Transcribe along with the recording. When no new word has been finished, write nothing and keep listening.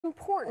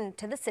important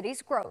to the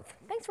city's growth.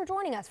 Thanks for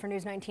joining us for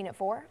News 19 at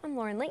 4. I'm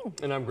Lauren Layton.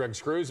 And I'm Greg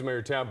Screws.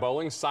 Mayor Tab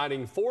Bowling,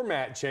 citing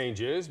format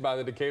changes by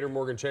the Decatur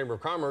Morgan Chamber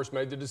of Commerce,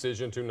 made the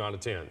decision to not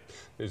attend.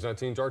 News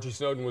 19's Archie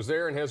Snowden was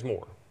there and has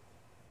more.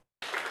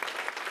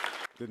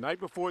 The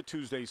night before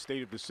Tuesday's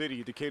State of the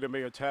City, Decatur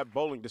Mayor Tab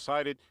Bowling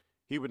decided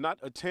he would not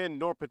attend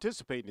nor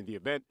participate in the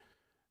event.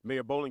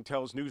 Mayor Bowling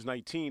tells News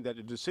 19 that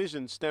the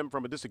decision stemmed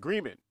from a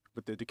disagreement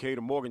with the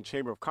Decatur Morgan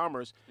Chamber of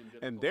Commerce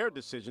and their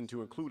decision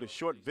to include a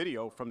short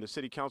video from the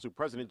City Council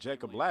President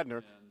Jacob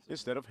Ladner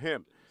instead of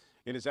him.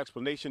 In his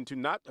explanation to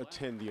not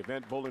attend the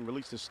event, Bowling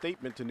released a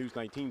statement to News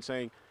 19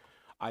 saying,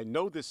 "I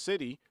know this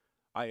city.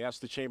 I asked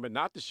the chamber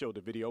not to show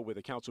the video where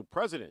the council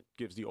president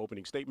gives the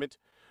opening statement.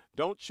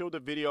 Don't show the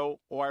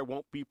video or I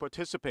won't be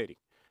participating."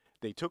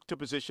 They took the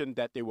position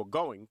that they were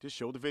going to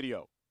show the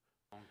video.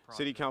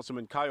 City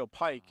Councilman Kyle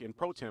Pike and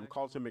Pro Tem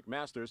Carlton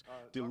McMasters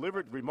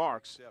delivered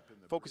remarks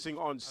focusing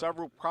on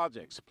several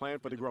projects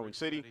planned for the growing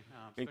city,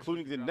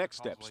 including the next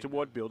steps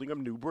toward building a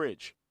new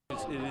bridge.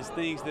 It is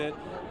things that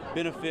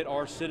benefit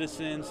our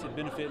citizens,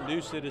 benefit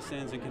new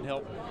citizens, and can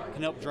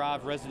help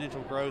drive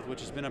residential growth,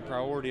 which has been a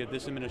priority of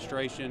this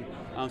administration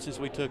since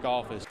we took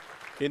office.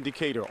 In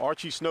Decatur,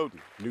 Archie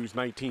Snowden, News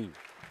 19.